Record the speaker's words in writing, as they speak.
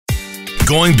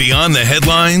Going beyond the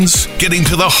headlines, getting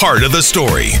to the heart of the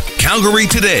story. Calgary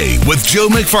Today with Joe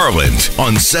McFarland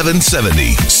on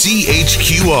 770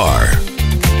 CHQR.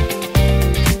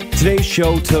 Today's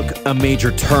show took a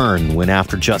major turn when,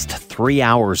 after just 3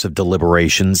 hours of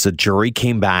deliberations, a jury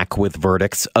came back with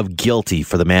verdicts of guilty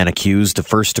for the man accused of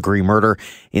first-degree murder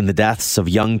in the deaths of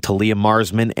young Talia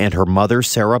Marsman and her mother,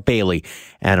 Sarah Bailey.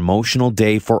 An emotional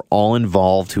day for all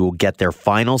involved, who will get their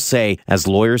final say as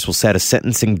lawyers will set a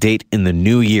sentencing date in the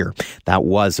new year. That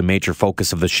was a major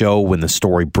focus of the show when the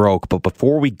story broke. But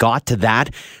before we got to that,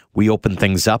 we opened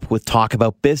things up with talk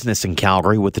about business in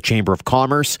Calgary with the Chamber of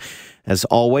Commerce. As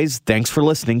always, thanks for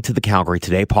listening to the Calgary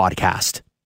Today podcast.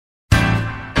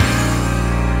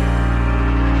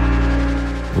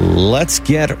 Let's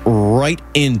get right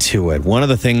into it. One of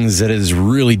the things that has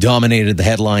really dominated the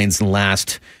headlines in the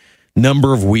last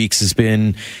number of weeks has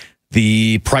been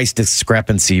the price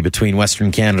discrepancy between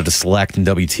Western Canada Select and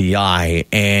WTI,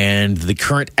 and the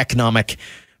current economic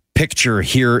picture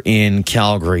here in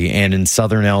Calgary and in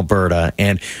southern Alberta.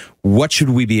 And what should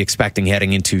we be expecting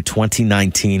heading into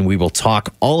 2019? We will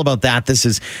talk all about that. This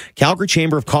is Calgary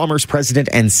Chamber of Commerce President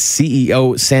and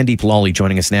CEO Sandip Lalli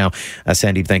joining us now.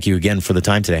 Sandip, thank you again for the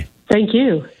time today. Thank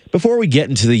you. Before we get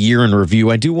into the year in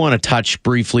review, I do want to touch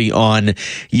briefly on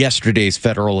yesterday's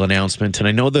federal announcement. And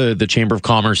I know the Chamber of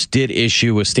Commerce did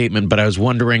issue a statement, but I was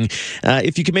wondering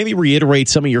if you could maybe reiterate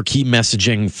some of your key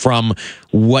messaging from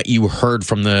what you heard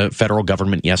from the federal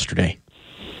government yesterday.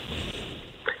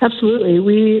 Absolutely.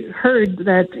 We heard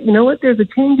that, there's a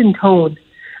change in tone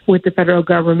with the federal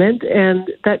government, and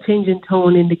that change in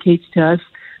tone indicates to us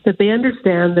that they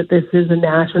understand that this is a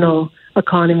national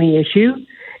economy issue,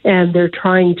 and they're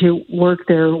trying to work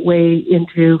their way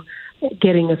into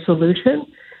getting a solution.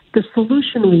 The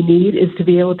solution we need is to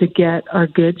be able to get our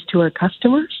goods to our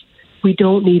customers. We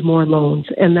don't need more loans,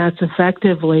 and that's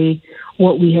effectively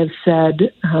what we have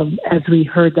said as we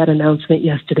heard that announcement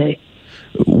yesterday.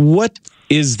 What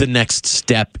is the next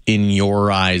step in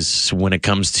your eyes when it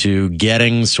comes to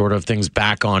getting sort of things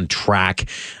back on track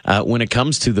when it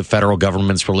comes to the federal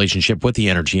government's relationship with the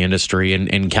energy industry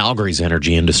and Calgary's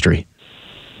energy industry?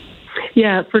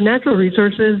 Yeah, for natural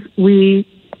resources, we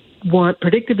want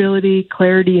predictability,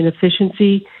 clarity, and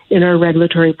efficiency in our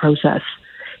regulatory process.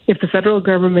 If the federal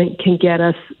government can get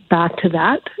us back to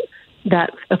that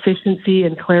efficiency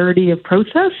and clarity of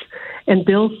process, and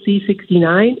Bill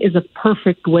C-69 is a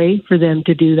perfect way for them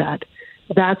to do that.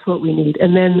 That's what we need.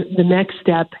 And then the next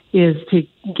step is to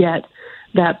get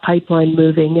that pipeline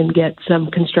moving and get some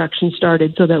construction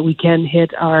started so that we can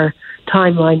hit our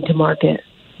timeline to market.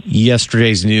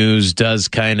 Yesterday's news does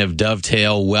kind of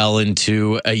dovetail well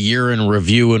into a year in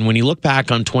review. And when you look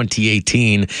back on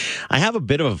 2018, I have a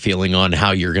bit of a feeling on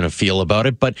how you're going to feel about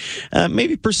it, but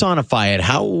maybe personify it.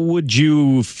 How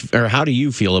do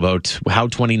you feel about how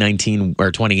 2018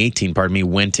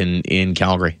 went in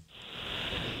Calgary?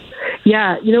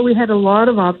 Yeah, we had a lot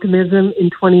of optimism in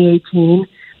 2018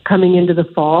 coming into the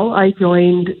fall. I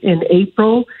joined in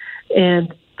April,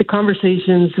 and the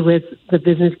conversations with the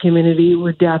business community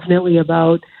were definitely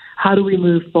about how do we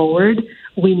move forward.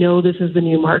 We know this is the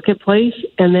new marketplace.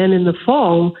 And then in the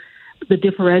fall, the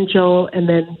differential and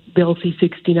then Bill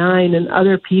C-69 and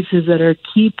other pieces that are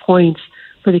key points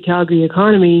for the Calgary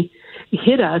economy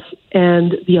hit us,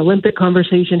 and the Olympic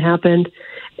conversation happened.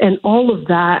 And all of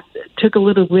that took a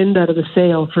little wind out of the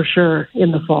sail for sure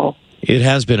in the fall. It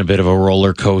has been a bit of a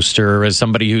roller coaster. As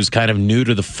somebody who's kind of new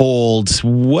to the fold,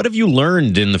 what have you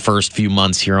learned in the first few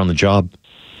months here on the job?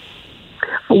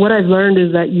 What I've learned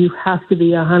is that you have to be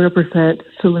 100%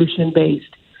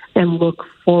 solution-based and look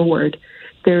forward.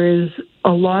 There is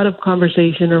a lot of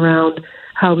conversation around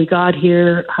how we got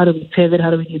here, how do we pivot, how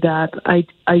do we do that.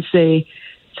 I say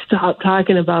stop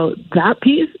talking about that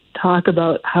piece, talk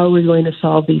about how we're going to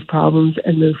solve these problems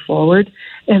and move forward.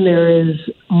 And there is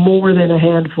more than a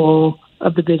handful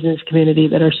of the business community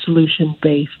that are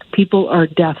solution-based. People are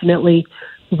definitely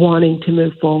wanting to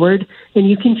move forward, and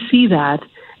you can see that.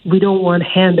 We don't want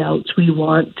handouts. We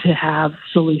want to have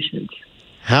solutions.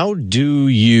 How do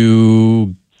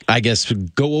you,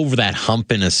 go over that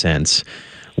hump in a sense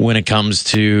when it comes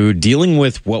to dealing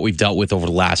with what we've dealt with over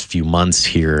the last few months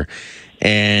here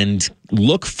and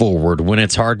look forward when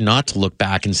it's hard not to look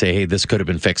back and say, hey, this could have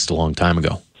been fixed a long time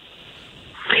ago?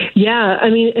 Yeah,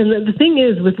 and the thing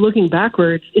is, with looking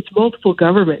backwards, it's multiple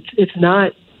governments. It's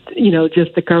not,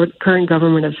 just the current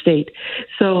government of state.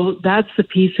 So that's the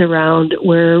piece around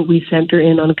where we center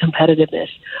in on competitiveness.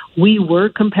 We were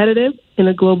competitive in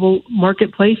a global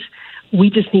marketplace. We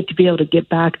just need to be able to get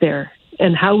back there.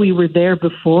 And how we were there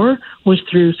before was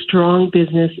through strong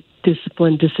business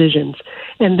discipline decisions.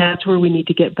 And that's where we need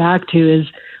to get back to, is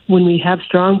when we have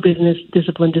strong business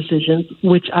discipline decisions,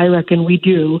 which I reckon we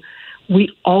do, we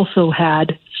also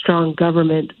had strong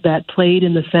government that played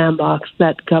in the sandbox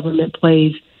that government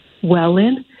plays well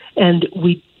in, and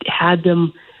we had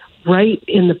them right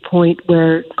in the point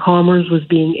where commerce was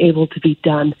being able to be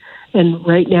done. And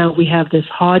right now we have this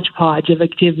hodgepodge of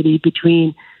activity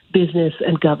between business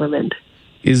and government.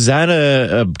 Is that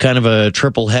a kind of a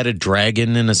triple-headed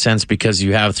dragon in a sense, because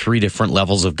you have three different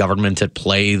levels of government at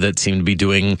play that seem to be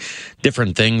doing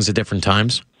different things at different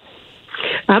times?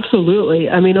 Absolutely.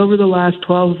 I mean, over the last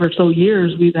 12 or so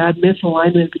years, we've had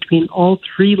misalignment between all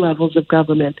three levels of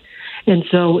government. And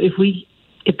so if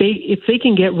they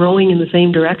can get rowing in the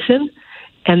same direction,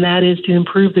 and that is to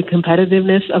improve the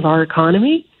competitiveness of our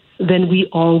economy, then we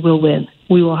all will win.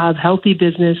 We will have healthy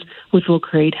business, which will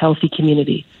create healthy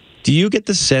community. Do you get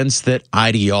the sense that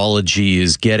ideology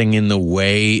is getting in the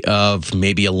way of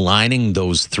maybe aligning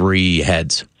those three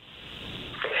heads?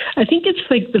 I think it's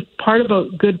like the part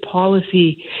about good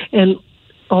policy and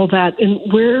all that, and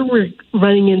where we're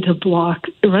running into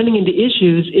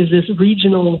issues is this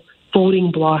regional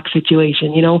voting block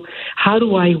situation. You know, how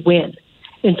do I win?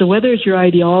 And so whether it's your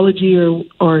ideology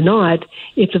or not,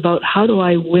 it's about how do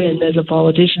I win as a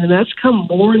politician, and that's come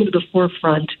more into the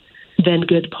forefront than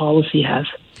good policy has.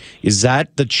 Is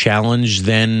that the challenge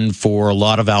then for a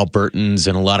lot of Albertans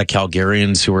and a lot of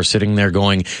Calgarians who are sitting there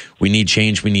going, we need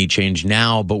change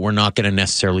now, but we're not going to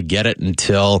necessarily get it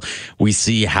until we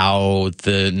see how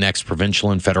the next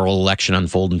provincial and federal election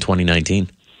unfold in 2019?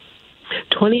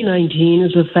 2019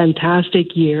 is a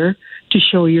fantastic year to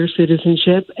show your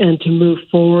citizenship and to move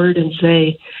forward and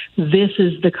say, this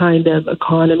is the kind of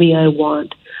economy I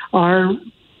want.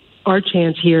 Our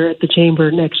chance here at the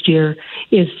Chamber next year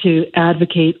is to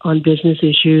advocate on business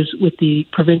issues with the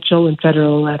provincial and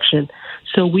federal election.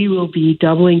 So we will be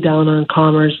doubling down on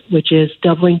commerce, which is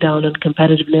doubling down on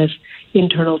competitiveness,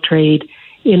 internal trade,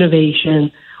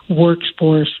 innovation,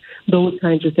 workforce, those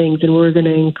kinds of things. And we're going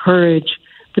to encourage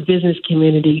the business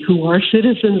community, who are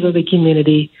citizens of the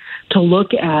community, to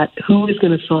look at who is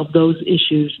going to solve those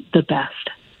issues the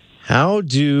best. How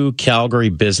do Calgary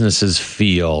businesses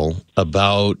feel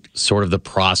about sort of the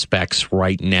prospects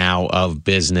right now of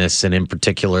business, and in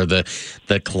particular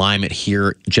the climate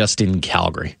here just in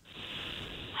Calgary?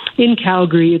 In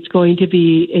Calgary, it's going to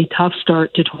be a tough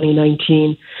start to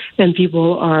 2019, and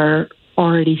people are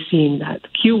already seeing that.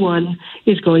 Q1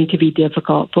 is going to be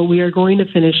difficult, but we are going to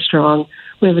finish strong.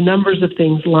 We have a number of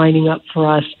things lining up for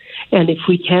us, and if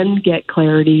we can get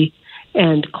clarity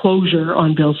and closure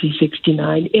on Bill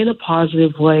C-69 in a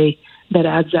positive way that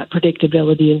adds that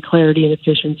predictability and clarity and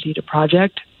efficiency to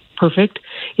project, perfect.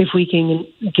 If we can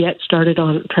get started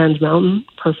on Trans Mountain,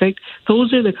 perfect.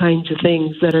 Those are the kinds of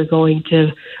things that are going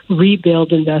to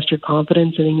rebuild investor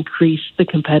confidence and increase the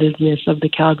competitiveness of the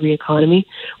Calgary economy.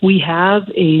 We have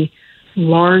a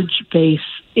large base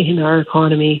in our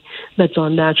economy that's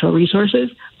on natural resources,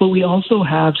 but we also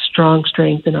have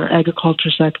strength in our agriculture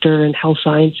sector and health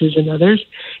sciences and others.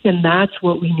 And that's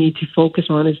what we need to focus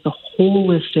on, is the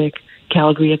holistic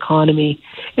Calgary economy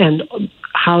and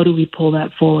how do we pull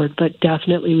that forward. But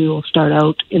definitely we will start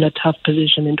out in a tough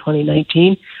position in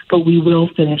 2019, but we will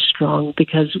finish strong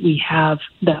because we have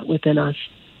that within us.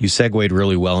 You segued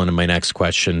really well into my next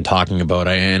question, talking about,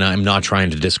 and I'm not trying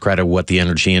to discredit what the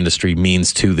energy industry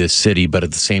means to this city, but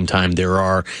at the same time, there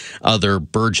are other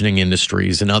burgeoning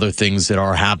industries and other things that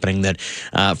are happening that,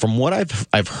 from what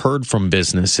I've heard from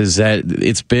business, is that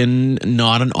it's been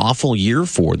not an awful year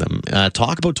for them.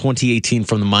 Talk about 2018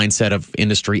 from the mindset of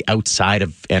industry outside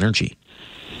of energy.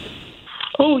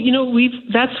 Oh,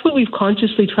 that's what we've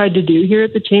consciously tried to do here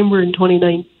at the Chamber in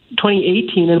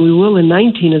 2018, and we will in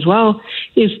 19 as well,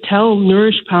 is tell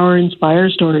Nourish, Power, Inspire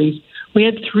stories. We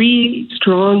had 3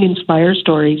 strong Inspire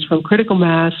stories from Critical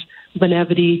Mass,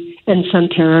 Benevity, and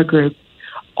Sunterra Group.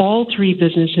 All 3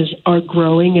 businesses are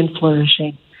growing and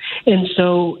flourishing. And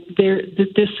so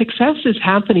the success is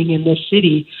happening in this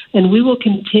city, and we will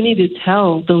continue to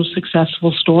tell those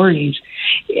successful stories.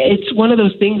 It's one of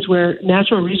those things where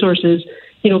natural resources,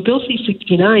 Bill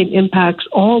C-69 impacts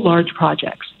all large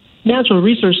projects. Natural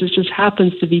resources just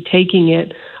happens to be taking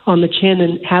it on the chin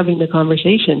and having the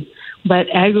conversation. But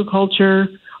agriculture,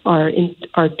 our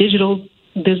digital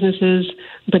businesses,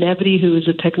 Benevity, who is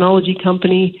a technology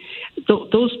company,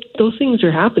 those things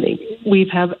are happening. We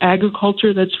have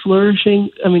agriculture that's flourishing.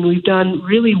 I mean, we've done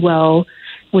really well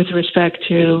with respect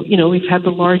to, we've had the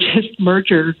largest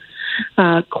merger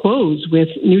close with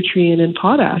Nutrien and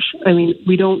Potash. I mean,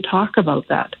 we don't talk about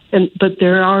that. But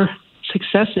there are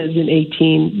successes in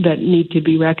 18 that need to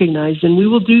be recognized, and we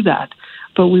will do that.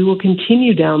 But we will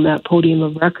continue down that podium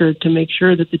of record to make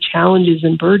sure that the challenges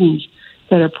and burdens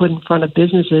that are put in front of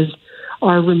businesses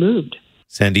are removed.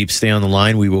 Sandip, stay on the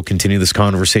line. We will continue this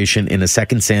conversation in a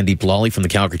second. Sandip Lalli from the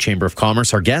Calgary Chamber of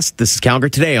Commerce, our guest. This is Calgary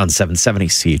Today on 770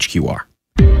 CHQR.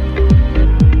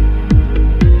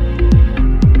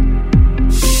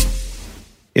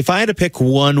 If I had to pick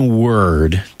one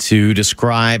word to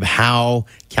describe how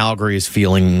Calgary is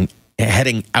feeling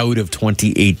heading out of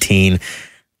 2018,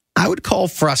 I would call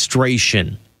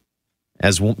frustration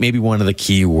as maybe one of the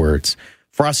key words.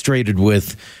 Frustrated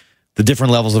with the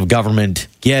different levels of government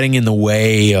getting in the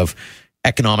way of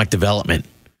economic development.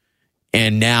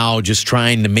 And now just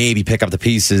trying to maybe pick up the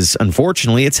pieces.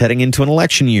 Unfortunately, it's heading into an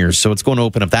election year, so it's going to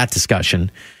open up that discussion.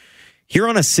 Here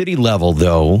on a city level,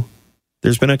 though,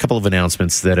 there's been a couple of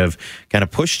announcements that have kind of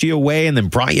pushed you away and then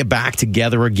brought you back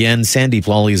together again. Sandip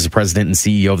Lalli is the president and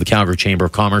CEO of the Calgary Chamber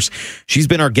of Commerce. She's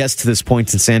been our guest to this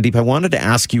point. And Sandip, I wanted to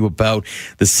ask you about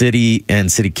the city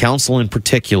and city council in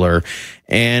particular.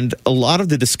 And a lot of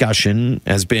the discussion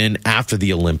has been after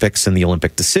the Olympics and the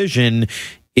Olympic decision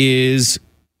is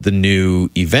the new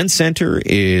event center,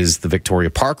 is the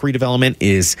Victoria Park redevelopment,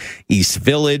 is East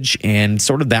Village, and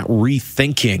sort of that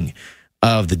rethinking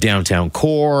of the downtown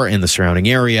core and the surrounding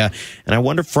area. And I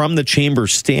wonder, from the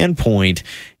chamber's standpoint,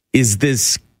 is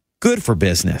this good for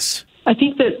business? I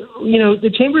think that,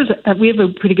 the chambers, we have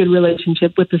a pretty good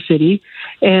relationship with the city.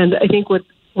 And I think what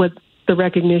the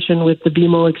recognition with the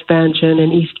BMO expansion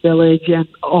and East Village and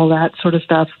all that sort of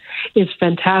stuff is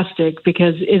fantastic,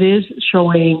 because it is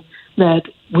showing that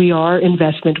we are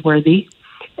investment worthy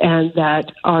and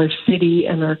that our city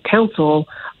and our council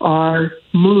are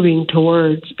moving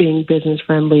towards being business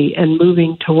friendly and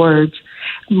moving towards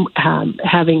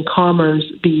having commerce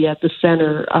be at the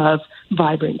center of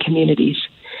vibrant communities.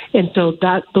 And so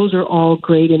those are all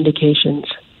great indications.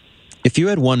 If you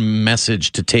had one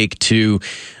message to take to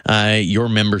your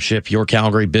membership, your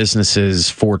Calgary businesses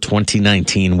for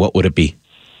 2019, what would it be?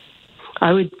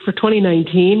 For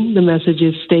 2019, the message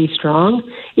is stay strong.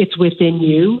 It's within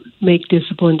you. Make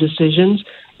disciplined decisions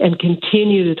and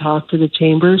continue to talk to the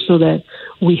chamber so that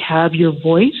we have your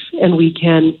voice and we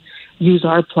can use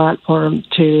our platform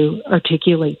to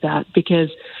articulate that,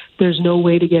 because there's no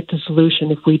way to get to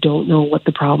solution if we don't know what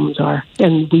the problems are.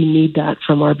 And we need that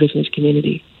from our business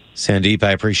community. Sandip, I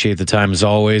appreciate the time as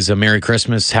always. A Merry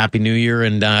Christmas, Happy New Year,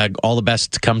 and all the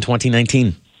best come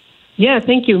 2019. Yeah,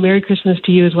 thank you. Merry Christmas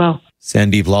to you as well.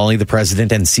 Sandip Lalli, the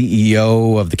president and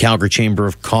CEO of the Calgary Chamber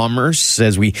of Commerce.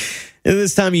 As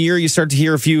this time of year, you start to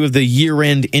hear a few of the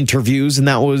year-end interviews, and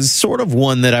that was sort of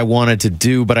one that I wanted to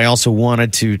do, but I also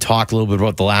wanted to talk a little bit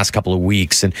about the last couple of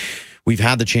weeks. And we've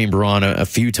had the chamber on a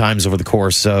few times over the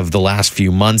course of the last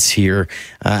few months here,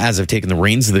 as I've taken the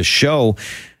reins of this show,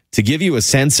 to give you a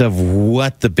sense of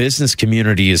what the business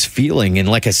community is feeling. And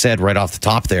like I said, right off the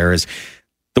top there, is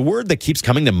the word that keeps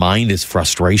coming to mind is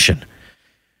frustration.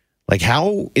 Like,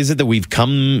 how is it that we've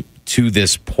come to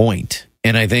this point?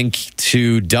 And I think,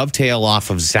 to dovetail off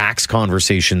of Zach's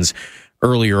conversations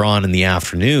earlier on in the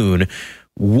afternoon,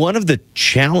 one of the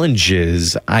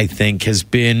challenges, I think, has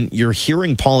been you're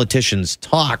hearing politicians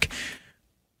talk,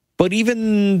 but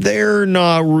even they're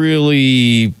not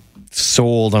really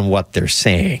sold on what they're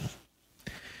saying.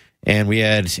 And we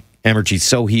had Amarjeet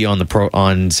Sohi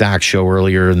on Zach's show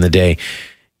earlier in the day.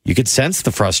 You could sense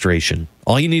the frustration.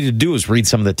 All you need to do is read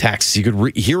some of the texts. You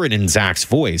could hear it in Zach's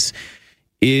voice.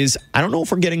 I don't know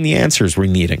if we're getting the answers we're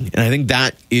needing. And I think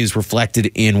that is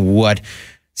reflected in what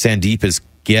Sandip is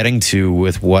getting to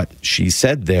with what she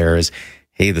said there is,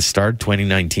 hey, the start of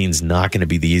 2019 is not going to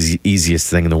be the easiest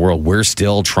thing in the world. We're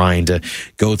still trying to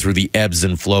go through the ebbs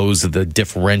and flows of the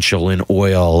differential in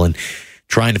oil and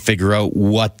trying to figure out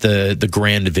what the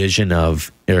grand vision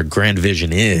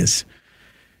is.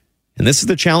 And this is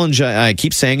the challenge. I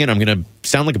keep saying it. I'm going to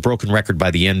sound like a broken record by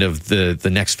the end of the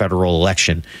next federal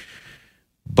election.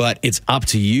 But it's up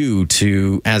to you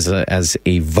to, as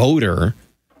a voter,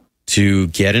 to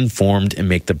get informed and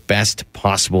make the best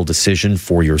possible decision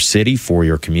for your city, for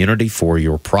your community, for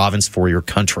your province, for your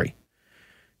country.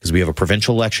 Because we have a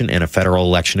provincial election and a federal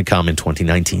election to come in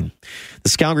 2019.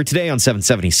 This is Calgary Today on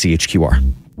 770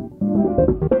 CHQR.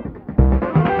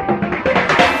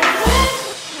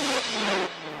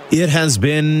 It has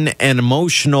been an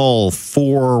emotional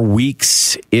 4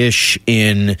 weeks-ish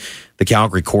in the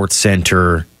Calgary Court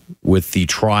Centre with the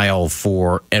trial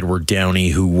for Edward Downey,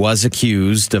 who was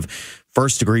accused of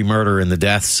first-degree murder in the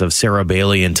deaths of Sarah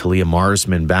Bailey and Talia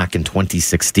Marsman back in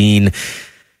 2016.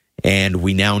 And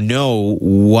we now know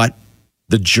what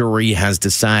the jury has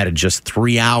decided. Just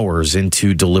 3 hours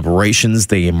into deliberations,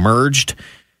 they emerged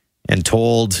and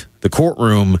told the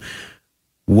courtroom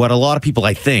what a lot of people,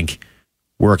 I think,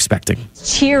 were expecting.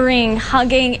 Cheering,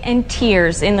 hugging, and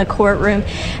tears in the courtroom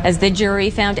as the jury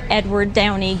found Edward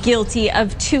Downey guilty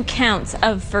of 2 counts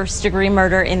of first-degree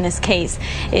murder in this case.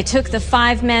 It took the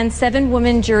 5-man,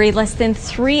 7-woman jury less than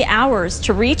 3 hours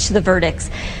to reach the verdicts.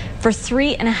 For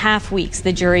 3.5 weeks,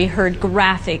 the jury heard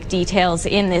graphic details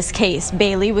in this case.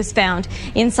 Bailey was found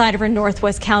inside of her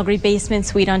Northwest Calgary basement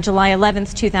suite on July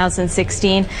 11th,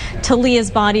 2016. Talia's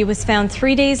body was found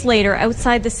 3 days later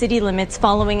outside the city limits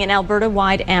following an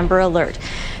Alberta-wide Amber Alert.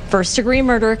 First-degree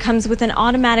murder comes with an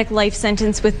automatic life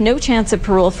sentence with no chance of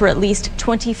parole for at least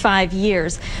 25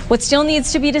 years. What still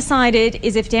needs to be decided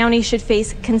is if Downey should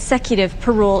face consecutive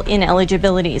parole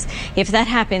ineligibilities. If that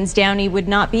happens, Downey would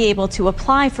not be able to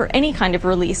apply for any kind of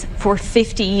release for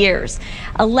 50 years.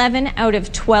 11 out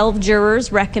of 12 jurors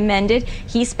recommended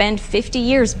he spend 50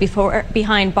 years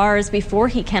behind bars before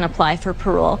he can apply for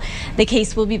parole. The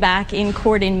case will be back in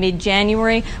court in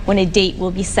mid-January when a date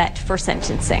will be set for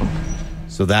sentencing.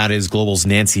 So that is Global's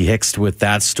Nancy Hixt with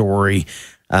that story,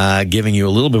 giving you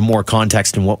a little bit more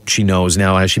context in what she knows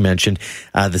now. As she mentioned,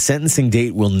 the sentencing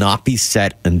date will not be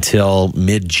set until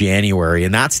mid-January,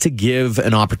 and that's to give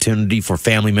an opportunity for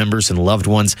family members and loved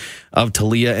ones of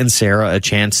Talia and Sarah a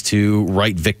chance to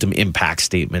write victim impact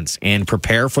statements and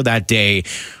prepare for that day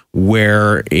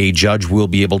where a judge will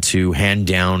be able to hand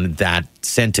down that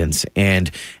sentence. And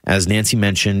as Nancy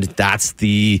mentioned, that's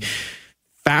the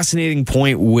fascinating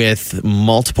point with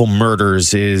multiple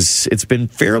murders is it's been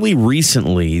fairly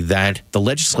recently that the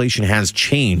legislation has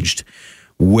changed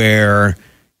where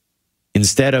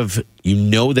instead of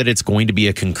that it's going to be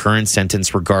a concurrent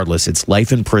sentence regardless, it's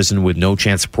life in prison with no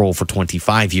chance of parole for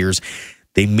 25 years.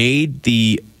 They made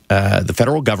the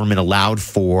federal government allowed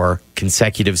for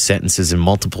consecutive sentences in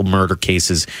multiple murder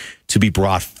cases to be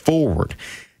brought forward.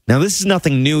 Now, this is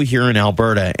nothing new here in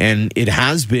Alberta, and it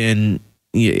has been,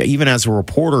 even as a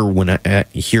reporter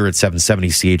here at 770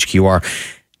 CHQR,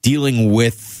 dealing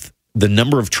with the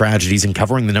number of tragedies and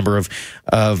covering the number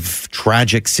of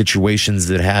tragic situations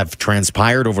that have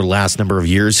transpired over the last number of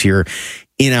years here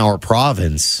in our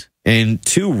province. And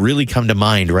 2 really come to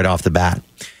mind right off the bat.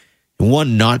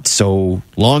 One not so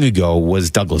long ago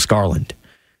was Douglas Garland,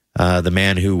 the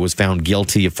man who was found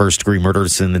guilty of first-degree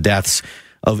murders in the deaths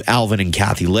of Alvin and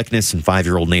Kathy Lickness and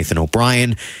 5-year-old Nathan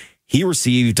O'Brien. He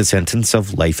received a sentence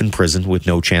of life in prison with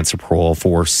no chance of parole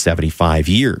for 75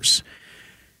 years.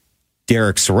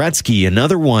 Derek Soretsky,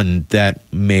 another one that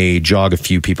may jog a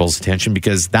few people's attention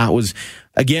because that was,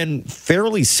 again,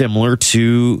 fairly similar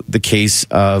to the case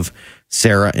of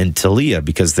Sarah and Talia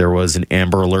because there was an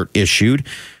Amber Alert issued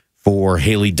for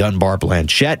Haley Dunbar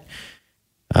Blanchette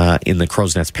in the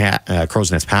Crow's Nest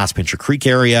Pass, Pincher Creek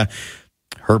area.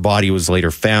 Her body was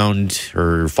later found.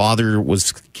 Her father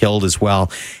was killed as well.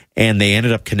 And they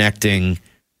ended up connecting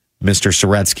Mr.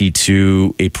 Soretsky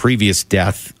to a previous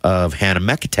death of Hannah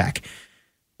Mekatek.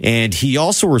 And he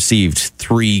also received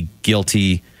 3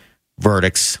 guilty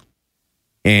verdicts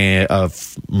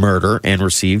of murder and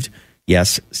received,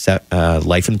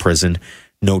 life in prison,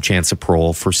 no chance of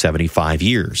parole for 75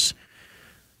 years.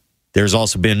 There's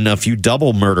also been a few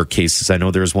double murder cases. I know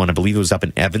there's one, I believe it was up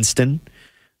in Evanston.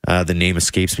 The name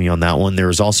escapes me on that one. There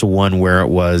was also one where it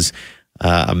was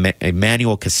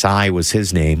Emmanuel Kasai was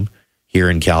his name here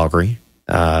in Calgary,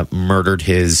 murdered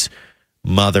his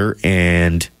mother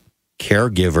and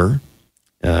caregiver,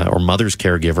 or mother's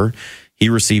caregiver. He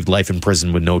received life in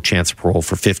prison with no chance of parole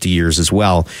for 50 years as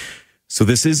well. So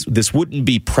this wouldn't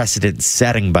be precedent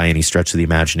setting by any stretch of the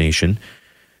imagination.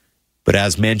 But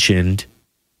as mentioned,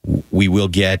 we will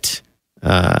get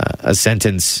a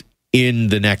sentence in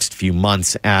the next few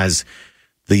months as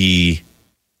the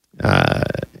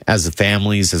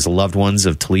families, as the loved ones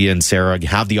of Talia and Sarah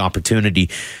have the opportunity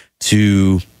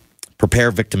to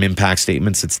prepare victim impact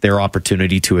statements. It's their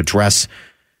opportunity to address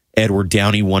Edward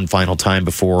Downey one final time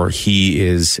before he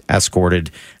is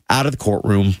escorted out of the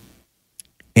courtroom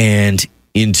and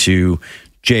into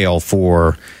jail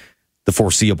for the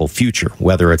foreseeable future,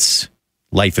 whether it's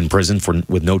life in prison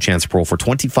with no chance of parole for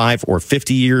 25 or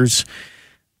 50 years.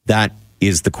 That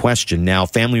is the question. Now,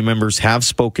 family members have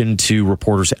spoken to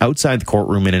reporters outside the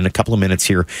courtroom, and in a couple of minutes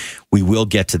here, we will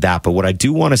get to that. But what I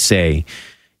do want to say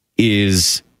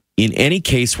is, in any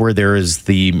case where there is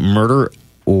the murder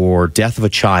or death of a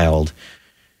child,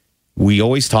 we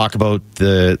always talk about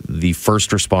the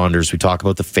first responders. We talk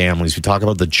about the families. We talk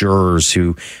about the jurors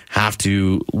who have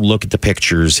to look at the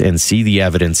pictures and see the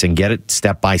evidence and get it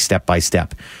step by step by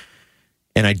step.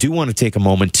 And I do want to take a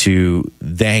moment to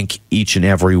thank each and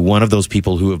every one of those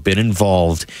people who have been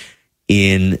involved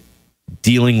in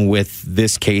dealing with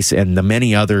this case and the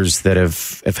many others that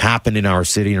have happened in our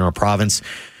city, in our province,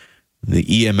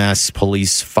 the EMS,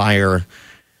 police, fire,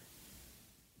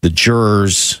 the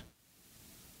jurors,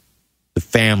 the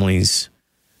families.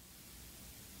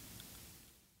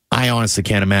 I honestly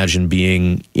can't imagine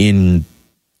being in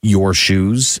your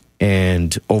shoes.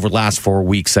 And over the last 4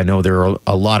 weeks, I know there are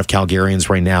a lot of Calgarians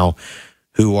right now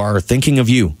who are thinking of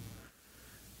you.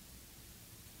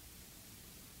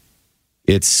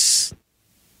 It's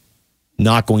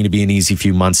not going to be an easy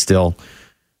few months still,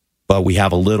 but we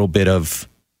have a little bit of,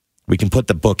 we can put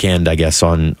the bookend, I guess,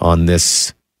 on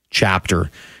this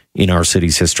chapter in our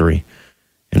city's history.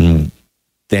 And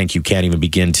thank you, can't even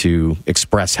begin to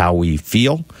express how we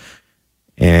feel.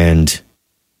 And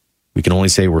we can only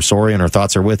say we're sorry and our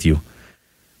thoughts are with you.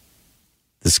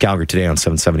 This is Calgary Today on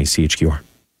 770 CHQR.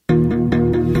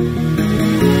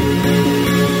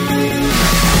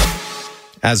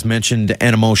 As mentioned,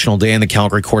 an emotional day in the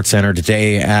Calgary Court Centre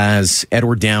today as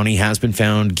Edward Downey has been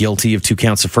found guilty of 2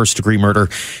 counts of first-degree murder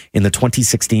in the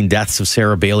 2016 deaths of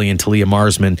Sarah Bailey and Talia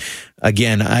Marsman.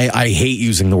 Again, I hate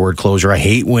using the word closure. I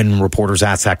hate when reporters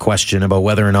ask that question about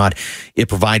whether or not it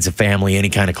provides a family any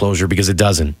kind of closure, because it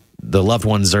doesn't. The loved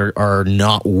ones are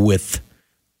not with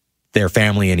their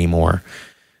family anymore,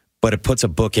 but it puts a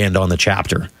bookend on the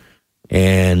chapter.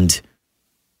 And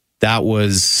that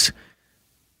was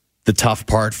the tough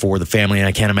part for the family. And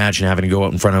I can't imagine having to go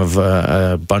out in front of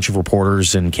a bunch of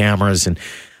reporters and cameras and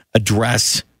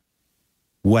address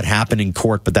what happened in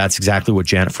court. But that's exactly what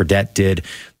Janet Fredette did.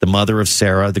 The mother of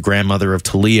Sarah, the grandmother of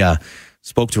Talia,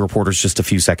 spoke to reporters just a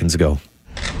few seconds ago.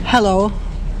 Hello,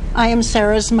 I am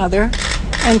Sarah's mother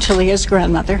and Talia's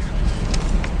grandmother.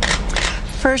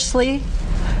 Firstly,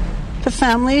 the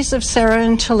families of Sarah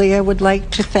and Talia would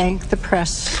like to thank the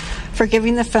press for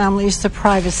giving the families the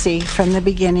privacy from the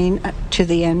beginning to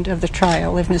the end of the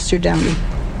trial of Mr. Downey.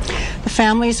 The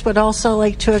families would also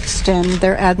like to extend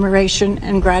their admiration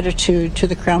and gratitude to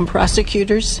the Crown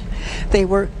prosecutors. They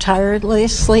worked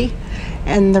tirelessly,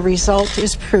 and the result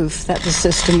is proof that the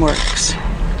system works.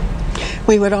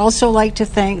 We would also like to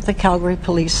thank the Calgary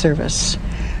Police Service.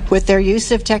 With their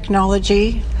use of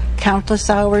technology, countless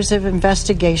hours of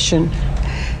investigation,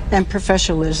 and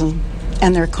professionalism,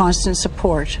 and their constant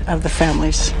support of the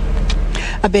families.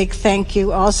 A big thank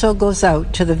you also goes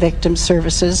out to the victim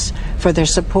services for their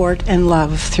support and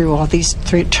love through all these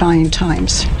trying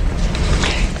times.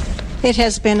 It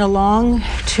has been a long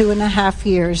 2.5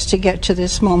 years to get to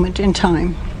this moment in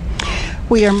time.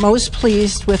 We are most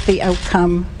pleased with the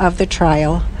outcome of the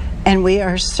trial, and we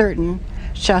are certain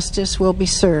justice will be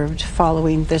served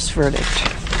following this verdict.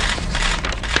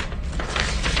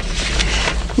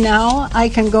 Now I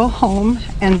can go home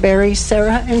and bury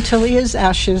Sarah and Talia's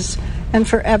ashes and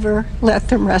forever let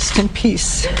them rest in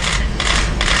peace.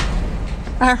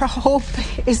 Our hope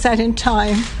is that in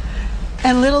time,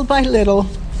 and little by little,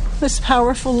 this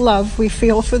powerful love we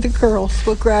feel for the girls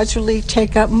will gradually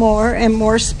take up more and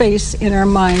more space in our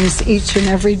minds each and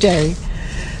every day.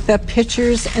 That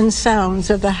pictures and sounds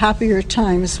of the happier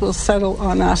times will settle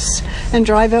on us and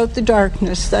drive out the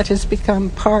darkness that has become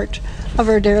part of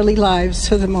our daily lives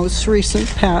for the most recent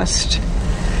past.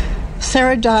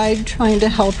 Sarah died trying to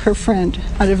help her friend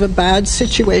out of a bad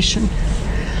situation.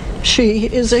 She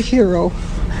is a hero.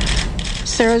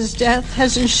 Sarah's death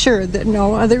has ensured that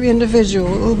no other individual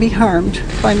will be harmed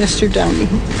by Mr. Downey.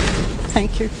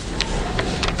 Thank you.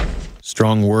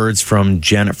 Strong words from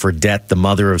Janet Fredette, the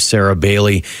mother of Sarah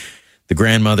Bailey, the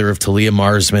grandmother of Talia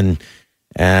Marsman,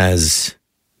 as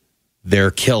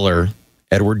their killer,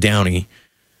 Edward Downey.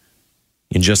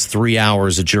 In just 3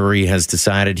 hours, a jury has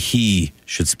decided he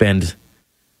should spend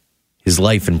his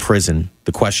life in prison.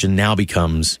 The question now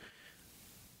becomes,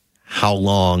 how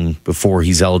long before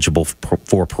he's eligible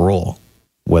for parole?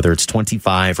 Whether it's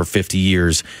 25 or 50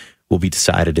 years will be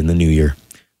decided in the new year.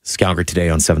 This is Calgary Today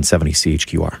on 770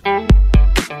 CHQR.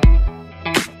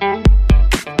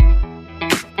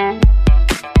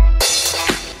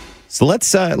 So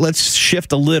let's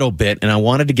shift a little bit, and I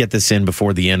wanted to get this in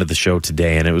before the end of the show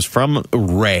today, and it was from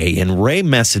Ray, and Ray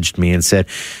messaged me and said,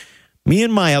 me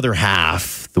and my other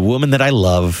half, the woman that I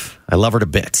love her to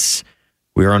bits.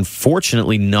 We are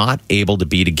unfortunately not able to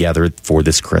be together for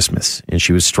this Christmas, and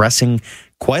she was stressing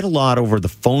quite a lot over the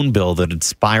phone bill that had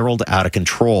spiraled out of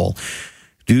control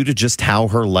due to just how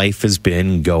her life has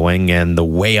been going and the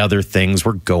way other things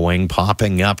were going,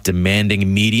 popping up, demanding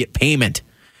immediate payment.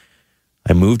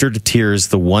 I moved her to tears.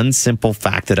 The one simple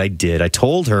fact that I did, I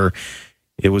told her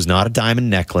it was not a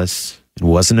diamond necklace. It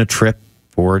wasn't a trip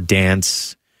or a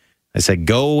dance. I said,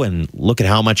 go and look at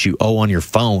how much you owe on your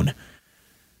phone.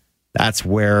 That's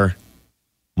where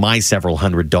my several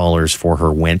 $100s for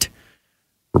her went.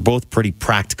 We're both pretty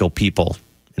practical people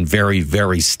and very,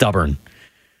 very stubborn.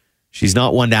 She's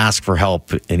not one to ask for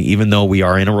help, and even though we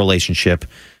are in a relationship,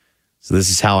 so this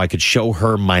is how I could show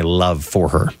her my love for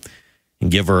her and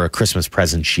give her a Christmas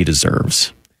present she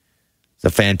deserves. It's a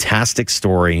fantastic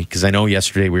story, because I know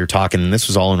yesterday we were talking, and this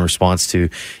was all in response to,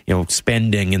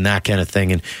 spending and that kind of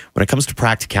thing. And when it comes to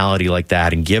practicality like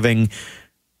that and giving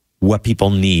what people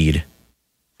need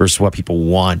versus what people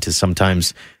want is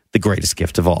sometimes the greatest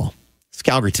gift of all. It's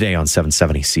Calgary Today on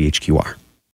 770 CHQR.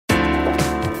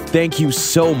 Thank you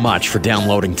so much for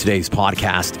downloading today's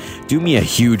podcast. Do me a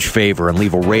huge favor and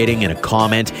leave a rating and a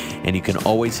comment. And you can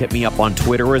always hit me up on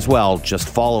Twitter as well. Just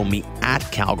follow me at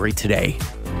Calgary Today.